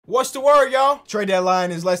What's the word, y'all? Trade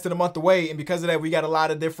deadline is less than a month away, and because of that, we got a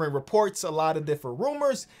lot of different reports, a lot of different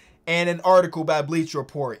rumors, and an article by Bleacher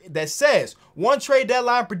Report that says one trade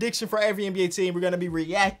deadline prediction for every NBA team. We're going to be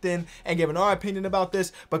reacting and giving our opinion about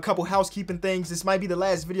this, but a couple housekeeping things. This might be the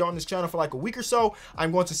last video on this channel for like a week or so.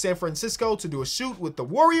 I'm going to San Francisco to do a shoot with the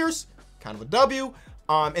Warriors, kind of a W.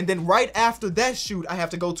 And then right after that shoot, I have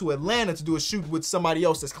to go to Atlanta to do a shoot with somebody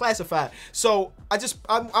else that's classified. So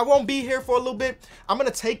I won't be here for a little bit. I'm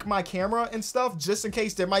going to take my camera and stuff just in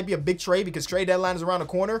case there might be a big trade because trade deadline is around the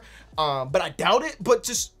corner. But I doubt it. But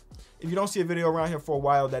just if you don't see a video around here for a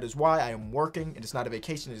while, that is why. I am working, and it's not a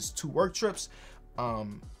vacation. It's 2 work trips.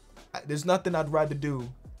 There's nothing I'd rather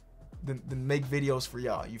do than make videos for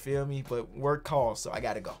y'all. You feel me? But work calls, so I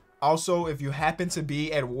got to go. Also, if you happen to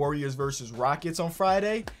be at Warriors versus Rockets on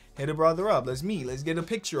Friday, hit a brother up. Let's meet. Let's get a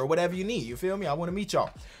picture or whatever you need. You feel me? I want to meet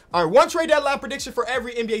y'all. All right, one trade deadline prediction for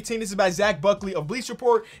every NBA team. This is by Zach Buckley of Bleacher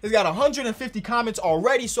Report. It's got 150 comments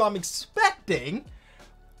already, so I'm expecting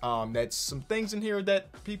that's some things in here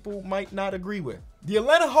that people might not agree with. The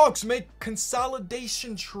Atlanta Hawks make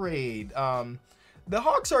consolidation trade. The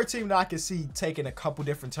Hawks are a team that I can see taking a couple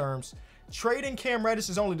different terms. Trading Cam Reddish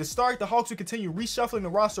is only the start. The Hawks will continue reshuffling the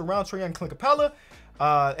roster around Trae Young, Clint Capella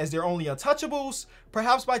as their only untouchables,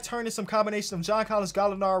 perhaps by turning some combination of John Collins,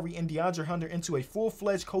 Gallinari, and DeAndre Hunter into a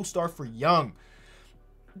full-fledged co-star for Young.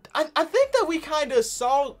 I think that we kind of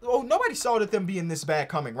saw, well, nobody saw that them being this bad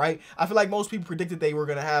coming, right? I feel like most people predicted they were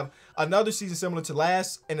going to have another season similar to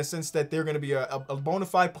last in the sense that they're going to be a bona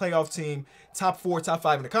fide playoff team, top 4, top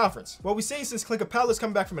 5 in the conference. What we've seen since Clint Capella is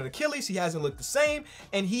coming back from an Achilles, he hasn't looked the same,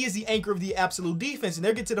 and he is the anchor of the absolute defense. And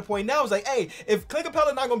they're getting to the point now, it's like, hey, if Clint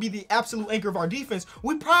Capella not going to be the absolute anchor of our defense,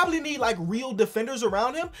 we probably need like real defenders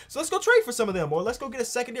around him. So let's go trade for some of them, or let's go get a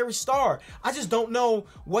secondary star. I just don't know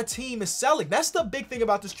what team is selling. That's the big thing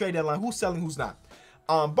about this trade deadline. Who's selling, who's not.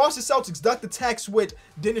 Boston Celtics ducked the tax with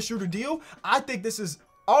Dennis Schroeder deal. I think this is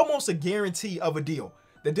almost a guarantee of a deal.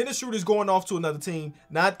 That Dennis Schroeder is going off to another team,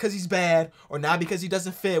 not because he's bad or not because he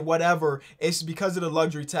doesn't fit, whatever. It's because of the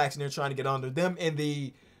luxury tax and they're trying to get under them. And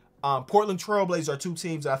the Portland Trailblazers are 2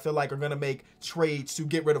 teams that I feel like are going to make trades to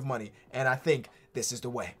get rid of money. And I think this is the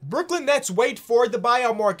way. Brooklyn Nets wait for the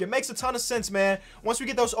buyout market. Makes a ton of sense, man. Once we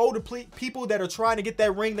get those older people that are trying to get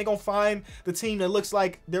that ring, they're going to find the team that looks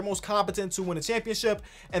like they're most competent to win a championship.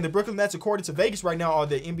 And the Brooklyn Nets, according to Vegas right now, are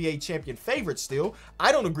the NBA champion favorites still.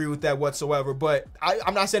 I don't agree with that whatsoever, but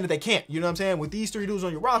I'm not saying that they can't. You know what I'm saying? With these 3 dudes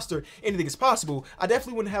on your roster, anything is possible. I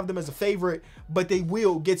definitely wouldn't have them as a favorite, but they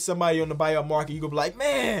will get somebody on the buyout market. You're going to be like,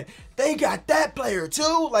 man, they got that player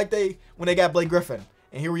too. Like when they got Blake Griffin.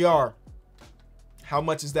 And here we are. How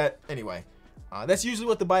much is that? Anyway, that's usually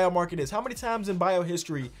what the buyout market is. How many times in bio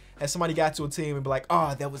history has somebody got to a team and be like,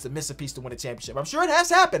 oh, that was a missing piece to win a championship? I'm sure it has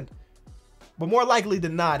happened, but more likely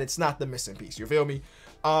than not, it's not the missing piece. You feel me?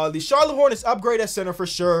 The Charlotte Hornets upgrade at center for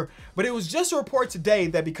sure, but it was just a report today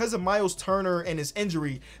that because of Miles Turner and his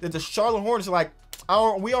injury, that the Charlotte Hornets are like,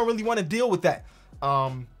 we don't really want to deal with that.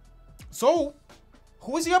 So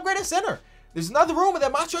who is the upgrade at center? There's another rumor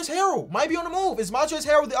that Montrezl Harrell might be on the move. Is Montrezl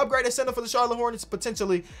Harrell the upgrade at center for the Charlotte Hornets?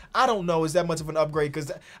 Potentially. I don't know. Is that much of an upgrade?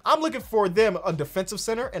 Because I'm looking for them a defensive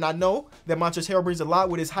center, and I know that Montrezl Harrell brings a lot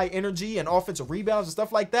with his high energy and offensive rebounds and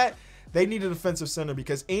stuff like that. They need a defensive center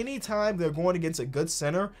because anytime they're going against a good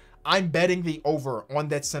center, I'm betting the over on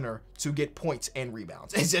that center to get points and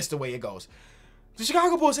rebounds. It's just the way it goes. The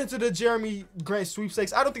Chicago Bulls enter the Jeremy Grant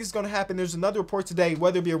sweepstakes. I don't think it's going to happen. There's another report today,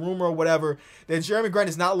 whether it be a rumor or whatever, that Jeremy Grant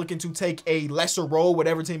is not looking to take a lesser role,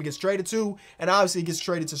 whatever team he gets traded to. And obviously he gets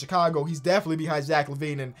traded to Chicago. He's definitely behind Zach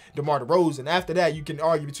LaVine and DeMar DeRozan. After that, you can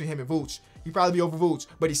argue between him and Vooch. He'd probably be over Vooch,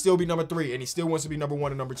 but he'd still be number 3, and he still wants to be number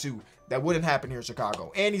 1 and number 2. That wouldn't happen here in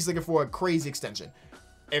Chicago. And he's looking for a crazy extension.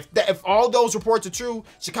 If all those reports are true,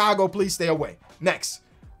 Chicago, please stay away. Next,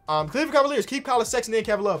 Cleveland Cavaliers keep Colin Sexton and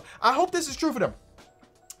Kevin Love. I hope this is true for them.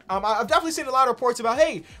 I've definitely seen a lot of reports about,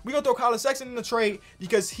 hey, we're going to throw Colin Sexton in the trade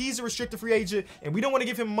because he's a restricted free agent and we don't want to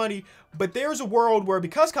give him money. But there's a world where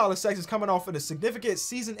because Colin Sexton is coming off of a significant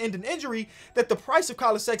season-ending injury, that the price of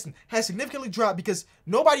Colin Sexton has significantly dropped because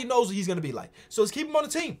nobody knows what he's going to be like. So let's keep him on the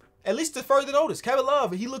team. At least to further notice. Kevin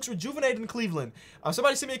Love, he looks rejuvenated in Cleveland.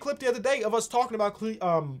 Somebody sent me a clip the other day of us talking about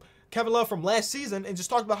Kevin Love from last season and just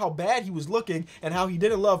talked about how bad he was looking and how he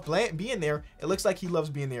didn't love being there. It looks like he loves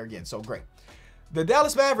being there again. So great. The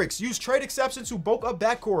Dallas Mavericks use trade exception to bulk up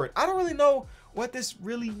backcourt. I don't really know what this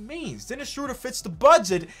really means. Dennis Schroeder fits the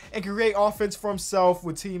budget and can create offense for himself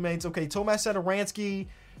with teammates. Okay, Tomas Satoransky,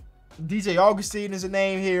 DJ Augustine is a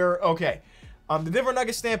name here. Okay. The Denver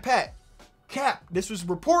Nuggets stand pat. Cap, this was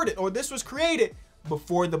reported, or this was created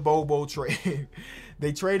before the Bobo trade.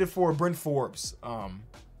 They traded for Brent Forbes.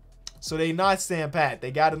 So they not stand pat.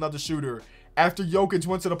 They got another shooter. After Jokic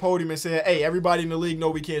went to the podium and said, hey, everybody in the league know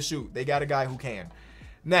we can't shoot. They got a guy who can.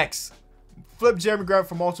 Next, flip Jeremy Grant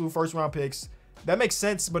for multiple first-round picks. That makes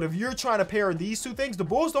sense, but if you're trying to pair these two things, the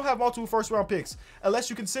Bulls don't have multiple first-round picks, unless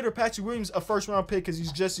you consider Patrick Williams a first-round pick because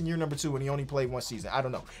he's just in year number 2 and he only played 1 season. I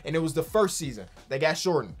don't know. And it was the first season. They got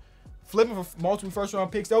shortened. Flipping for multiple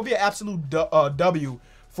first-round picks, that would be an absolute W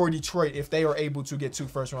for Detroit if they are able to get 2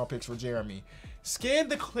 first-round picks for Jeremy. Scan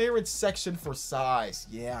the clearance section for size.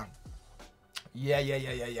 Yeah.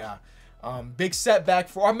 Big setback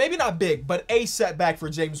for, or maybe not big, but a setback for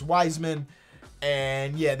James Wiseman.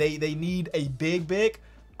 And yeah, they need a big.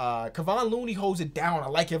 Kevon Looney holds it down. I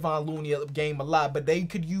like Kevon Looney game a lot, but they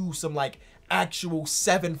could use some like actual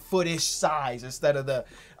 7-foot-ish size instead of the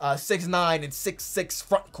 6'9" and 6'6"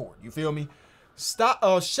 front court. You feel me?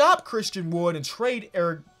 Shop Christian Wood and trade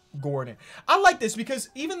Eric Gordon. I like this because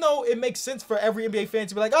even though it makes sense for every NBA fan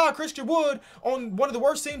to be like, Christian Wood on one of the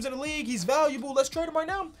worst teams in the league, he's valuable, let's trade him right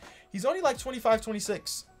now. He's only like 25,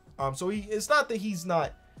 26. So it's not that he's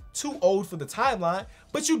not too old for the timeline,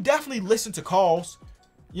 but you definitely listen to calls.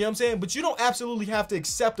 You know what I'm saying? But you don't absolutely have to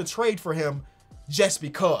accept a trade for him just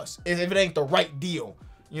because, if it ain't the right deal.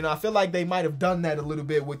 You know, I feel like they might have done that a little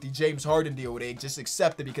bit with the James Harden deal. They just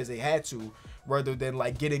accepted because they had to, rather than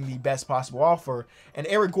like getting the best possible offer. And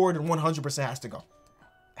Eric Gordon 100% has to go.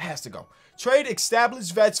 Has to go. Trade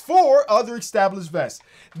established vets for other established vets.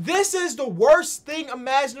 This is the worst thing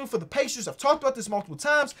imaginable for the Pacers. I've talked about this multiple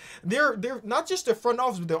times. They're not just their front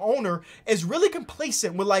office, but their owner is really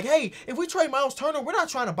complacent with like, hey, if we trade Miles Turner, we're not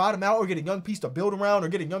trying to bottom out or get a young piece to build around or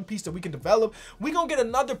get a young piece that we can develop. We're going to get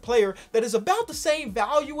another player that is about the same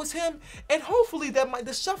value as him, and hopefully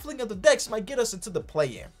the shuffling of the decks might get us into the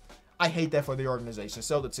play-in. I hate that for the organization.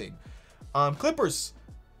 Sell the team. Clippers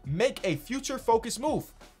make a future-focused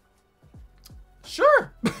move.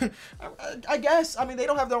 Sure. I guess. I mean, they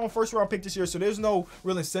don't have their own first-round pick this year, so there's no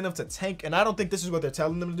real incentive to tank. And I don't think this is what they're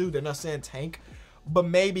telling them to do. They're not saying tank, but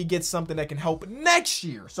maybe get something that can help next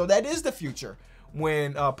year. So that is the future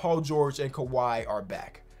when Paul George and Kawhi are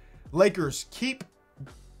back. Lakers keep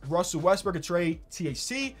Russell Westbrook and trade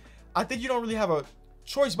THT. I think you don't really have a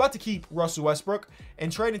choice but to keep Russell Westbrook,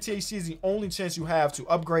 and trading THT is the only chance you have to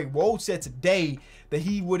upgrade. Woj said today that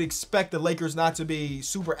he would expect the Lakers not to be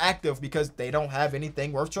super active because they don't have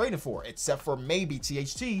anything worth trading for except for maybe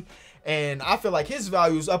THT, and I feel like his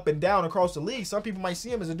value is up and down across the league. Some people might see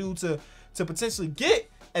him as a dude to potentially get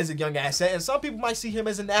as a young asset, and some people might see him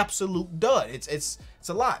as an absolute dud. It's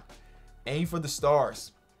a lot. Aim for the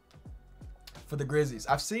stars for the Grizzlies.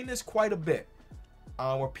 I've seen this quite a bit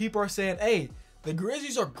where people are saying, hey, the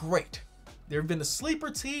Grizzlies are great. They've been a sleeper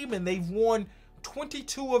team, and they've won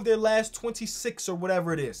 22 of their last 26 or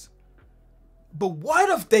whatever it is. But what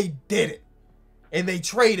if they did it and they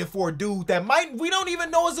traded for a dude that we don't even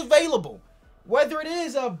know is available? Whether it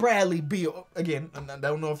is Bradley Beal, again, I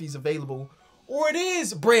don't know if he's available, or it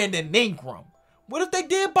is Brandon Ingram. What if they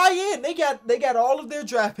did buy in? They got all of their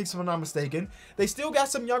draft picks, if I'm not mistaken. They still got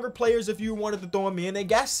some younger players if you wanted to throw them in. They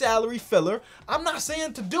got salary filler. I'm not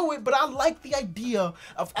saying to do it, but I like the idea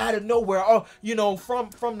of out of nowhere, you know, from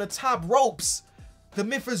the top ropes, the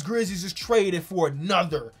Memphis Grizzlies is traded for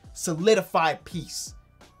another solidified piece.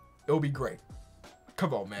 It'll be great.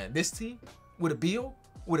 Come on, man. This team with a Beal,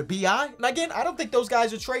 with a BI, and again, I don't think those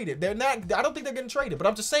guys are traded. They're not. I don't think they're getting traded, but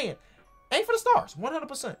I'm just saying, aim for the stars,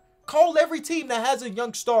 100%. Call every team that has a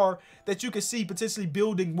young star that you can see potentially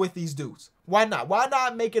building with these dudes. Why not? Why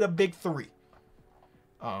not make it a big 3?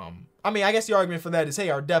 I mean, I guess the argument for that is,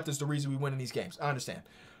 hey, our depth is the reason we win in these games. I understand.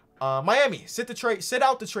 Miami, sit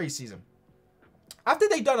out the trade season. After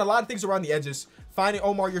they've done a lot of things around the edges, finding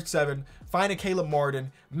Omar Yurtseven, finding Caleb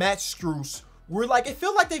Martin, Matt Strus, it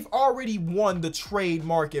feels like they've already won the trade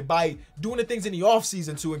market by doing the things in the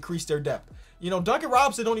offseason to increase their depth. You know, Duncan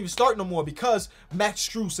Robinson don't even start no more because Max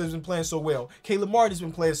Strus has been playing so well. Caleb Martin has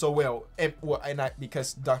been playing so well, and not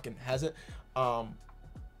because Duncan hasn't.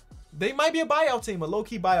 They might be a buyout team, a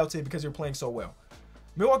low-key buyout team because they're playing so well.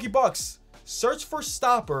 Milwaukee Bucks search for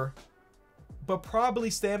stopper, but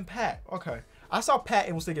probably stand pat. Okay, I saw Pat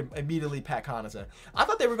and was thinking immediately Pat Connaughton. I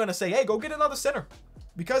thought they were gonna say, hey, go get another center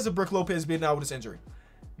because of Brook Lopez being out with his injury.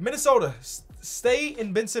 Minnesota stay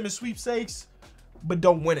in Ben Simmons sweepstakes, but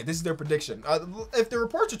don't win it. This is their prediction. If the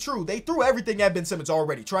reports are true, they threw everything at Ben Simmons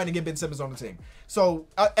already, trying to get Ben Simmons on the team. So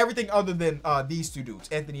everything other than these two dudes,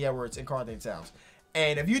 Anthony Edwards and Karl-Anthony Towns.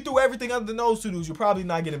 And if you threw everything other than those two dudes, you're probably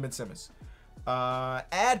not getting Ben Simmons.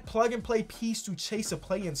 Add plug-and-play piece to chase a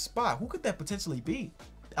play-in spot. Who could that potentially be?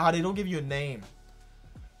 They don't give you a name.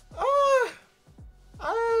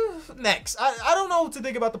 Next, I don't know what to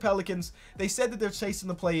think about the Pelicans. They said that they're chasing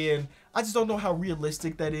the play-in. I just don't know how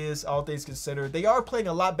realistic that is, all things considered. They are playing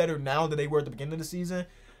a lot better now than they were at the beginning of the season.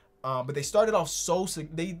 But they started off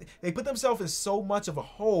they put themselves in so much of a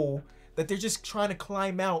hole that they're just trying to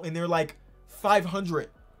climb out, and they're like 500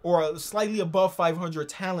 or slightly above 500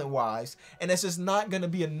 talent-wise, and that's just not going to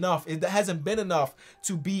be enough. It hasn't been enough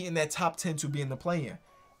to be in that top 10 to be in the play-in.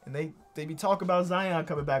 And they be talking about Zion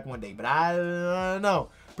coming back one day, but I don't know.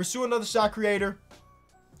 Pursue another shot creator?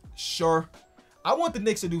 Sure. I want the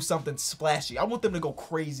Knicks to do something splashy. I want them to go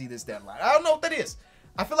crazy this deadline. I don't know what that is.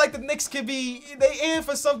 I feel like the Knicks could be, they in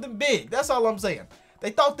for something big. That's all I'm saying. They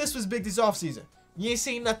thought this was big this offseason. You ain't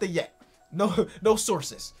seen nothing yet. No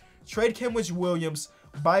sources. Trade Kenrich Williams,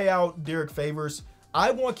 buy out Derek Favors. I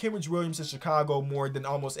want Kenrich Williams in Chicago more than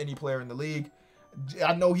almost any player in the league.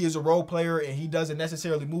 I know he is a role player and he doesn't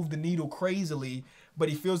necessarily move the needle crazily, but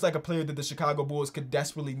he feels like a player that the Chicago Bulls could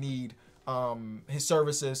desperately need his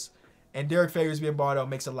services. And Derek Favors being bought out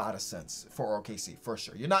makes a lot of sense for OKC, for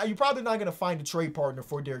sure. You're probably not going to find a trade partner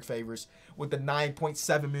for Derek Favors with the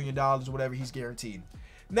 $9.7 million or whatever he's guaranteed.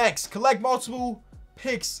 Next, collect multiple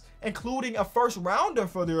picks, including a first rounder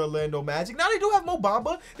for the Orlando Magic. Now they do have Mo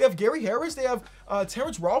Bamba. They have Gary Harris. They have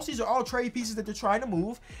Terrence Ross. These are all trade pieces that they're trying to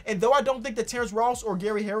move. And though I don't think that Terrence Ross or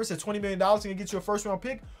Gary Harris at $20 million can get you a first round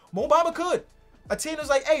pick, Mo Bamba could. A team that's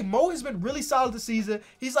like, hey, Mo has been really solid this season.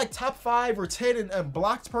 He's like top 5 or 10 in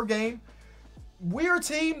blocks per game. We're a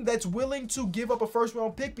team that's willing to give up a first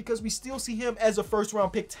round pick because we still see him as a first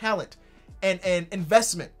round pick talent and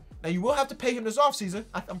investment. Now you will have to pay him this offseason,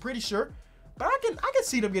 I'm pretty sure. But I can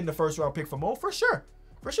see them getting the first round pick for Mo for sure.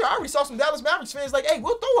 For sure. I already saw some Dallas Mavericks fans like, hey,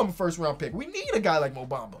 we'll throw him a first round pick. We need a guy like Mo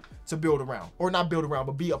Bamba to build around. Or not build around,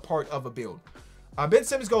 but be a part of a build. Ben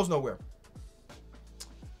Simmons goes nowhere.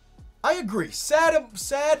 I agree. Sad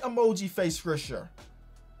emoji face for sure.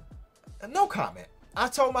 No comment. I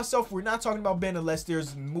told myself we're not talking about Ben unless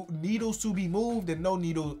there's needles to be moved, and no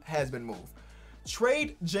needle has been moved.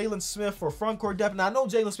 Trade Jalen Smith for front court depth. Now, I know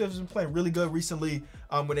Jalen Smith has been playing really good recently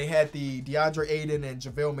when they had the DeAndre Ayton and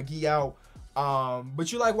JaVale McGee out.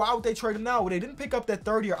 But you're like, why would they trade him now? Well, they didn't pick up that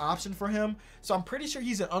third-year option for him. So I'm pretty sure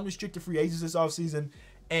he's an unrestricted free agent this offseason.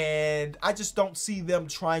 And I just don't see them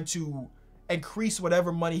trying to increase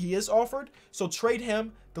whatever money he is offered. So trade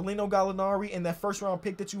him, Danilo Gallinari, and that first-round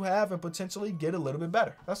pick that you have and potentially get a little bit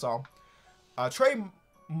better. That's all. Trade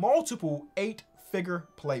multiple 8-figure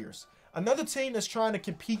players. Another team that's trying to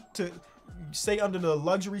compete to stay under the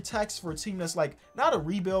luxury tax for a team that's like not a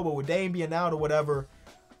rebuild, but with Dame being out or whatever.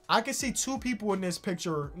 I can see two people in this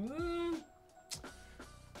picture.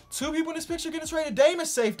 Two people in this picture getting traded. Dame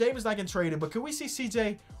is safe. Dame is not getting traded. But can we see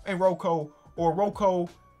CJ and Rocco, or Rocco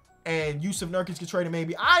and Yusuf Nurkic get traded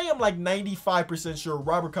maybe? I am like 95% sure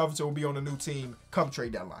Robert Covington will be on a new team come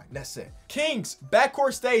trade deadline. That's it. Kings,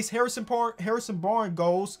 backcourt stays. Harrison Barnes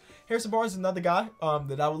goes. Harrison Barnes is another guy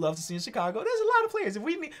that I would love to see in Chicago. There's a lot of players. If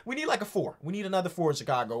we need like a 4. We need another 4 in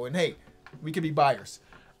Chicago. And hey, we could be buyers.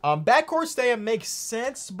 Backcourt stay makes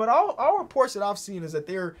sense, but all reports that I've seen is that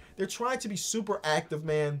they're trying to be super active,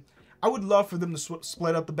 man. I would love for them to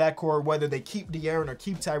split up the backcourt, whether they keep De'Aaron or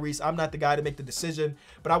keep Tyrese. I'm not the guy to make the decision,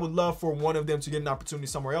 but I would love for one of them to get an opportunity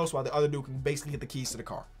somewhere else while the other dude can basically get the keys to the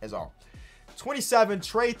car, is all. 27,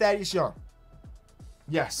 trade Thaddeus Young.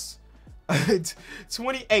 Yes.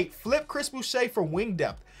 28, flip Chris Boucher for wing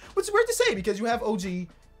depth. Which is weird to say because you have OG,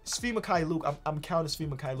 Svi Mykhailiuk. I'm counting Svi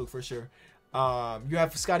Mykhailiuk for sure. You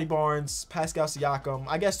have Scotty Barnes, Pascal Siakam.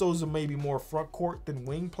 I guess those are maybe more front court than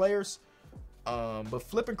wing players. But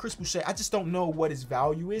flipping Chris Boucher, I just don't know what his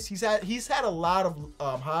value is. He's had a lot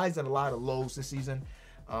of highs and a lot of lows this season.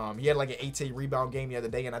 He had like an 18 rebound game the other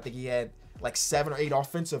day, and I think he had like 7 or 8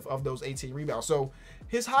 offensive of those 18 rebounds. So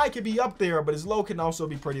his high could be up there, but his low can also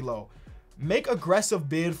be pretty low. Make aggressive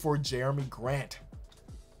bid for Jeremy Grant.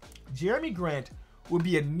 Jeremy Grant would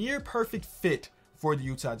be a near perfect fit for the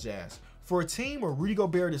Utah Jazz. For a team where Rudy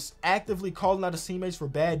Gobert is actively calling out his teammates for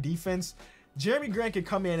bad defense, Jeremy Grant can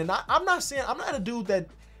come in, and I'm not a dude that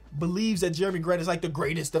believes that Jeremy Grant is like the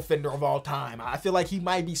greatest defender of all time. I feel like he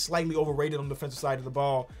might be slightly overrated on the defensive side of the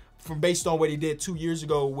ball based on what he did 2 years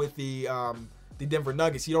ago with the Denver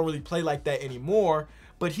Nuggets. He don't really play like that anymore,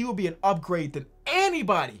 but he will be an upgrade than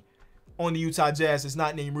anybody on the Utah Jazz that's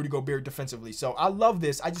not named Rudy Gobert defensively. So I love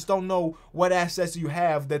this. I just don't know what assets you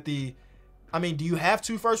have that do you have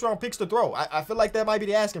 2 first-round picks to throw? I feel like that might be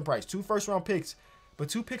the asking price. 2 first-round picks. But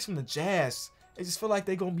 2 picks from the Jazz, I just feel like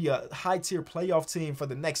they're going to be a high-tier playoff team for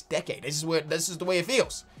the next decade. This is the way it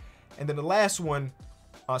feels. And then the last one,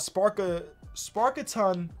 spark a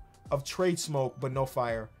ton of trade smoke, but no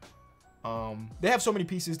fire. They have so many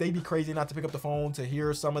pieces. They'd be crazy not to pick up the phone to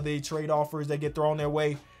hear some of the trade offers that get thrown their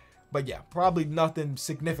way. But yeah, probably nothing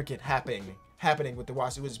significant happening with the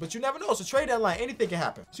Washington Wizards. But you never know. It's a trade deadline. Anything can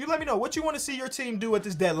happen. So you let me know what you want to see your team do at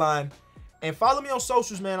this deadline. And follow me on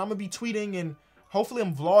socials, man. I'm going to be tweeting and hopefully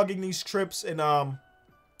I'm vlogging these trips. And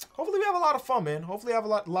hopefully we have a lot of fun, man. Hopefully I have a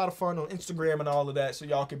lot of fun on Instagram and all of that. So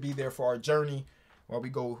y'all can be there for our journey while we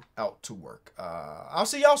go out to work. I'll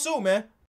see y'all soon, man.